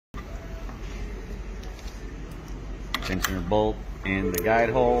Tensioner bolt in the guide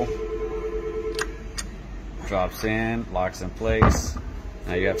hole. Drops in, locks in place.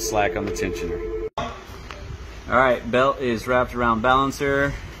 Now you have slack on the tensioner. Alright, belt is wrapped around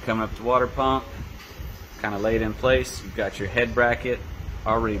balancer, coming up to water pump, kind of laid in place. You've got your head bracket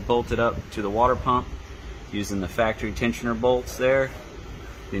already bolted up to the water pump using the factory tensioner bolts there.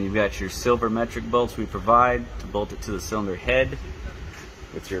 Then you've got your silver metric bolts we provide to bolt it to the cylinder head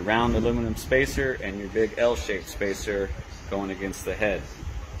with your round aluminum spacer and your big L-shaped spacer going against the head.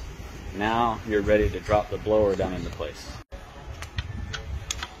 Now you're ready to drop the blower down into place.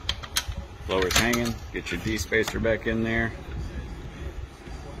 Blower's hanging, get your D-spacer back in there.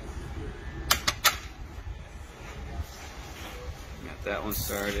 Got that one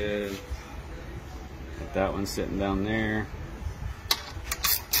started. Got that one sitting down there.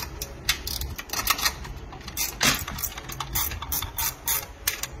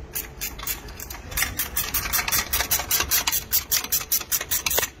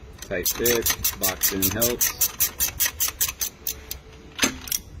 Tight fit, box in helps.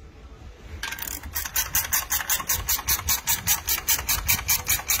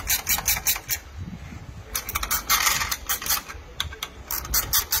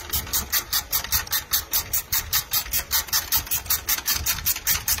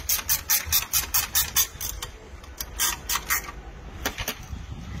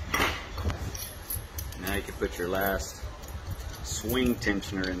 Now you can put your last swing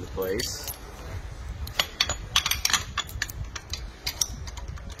tensioner into place.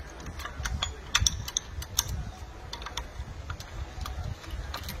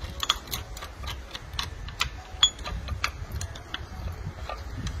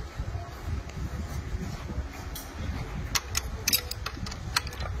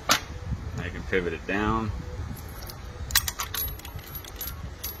 Now you can pivot it down.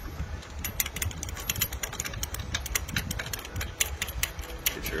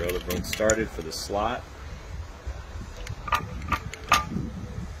 Get your other bolt started for the slot.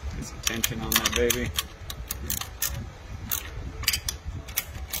 Get some tension on that baby.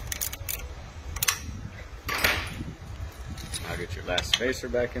 Now get your last spacer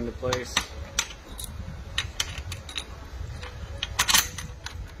back into place.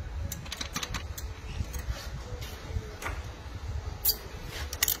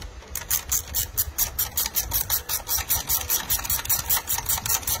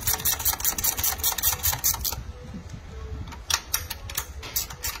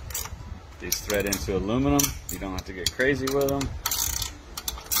 These thread into aluminum. You don't have to get crazy with them.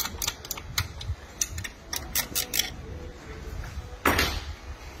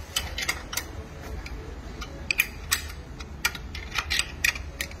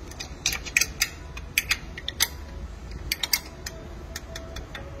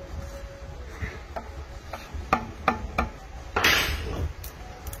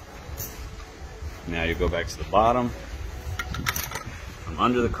 Now you go back to the bottom. From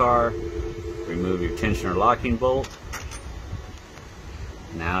under the car, remove your tensioner locking bolt.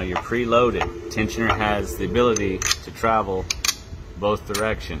 Now you're preloaded. Tensioner has the ability to travel both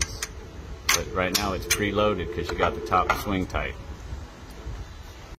directions, but right now it's preloaded because you got the top swing tight.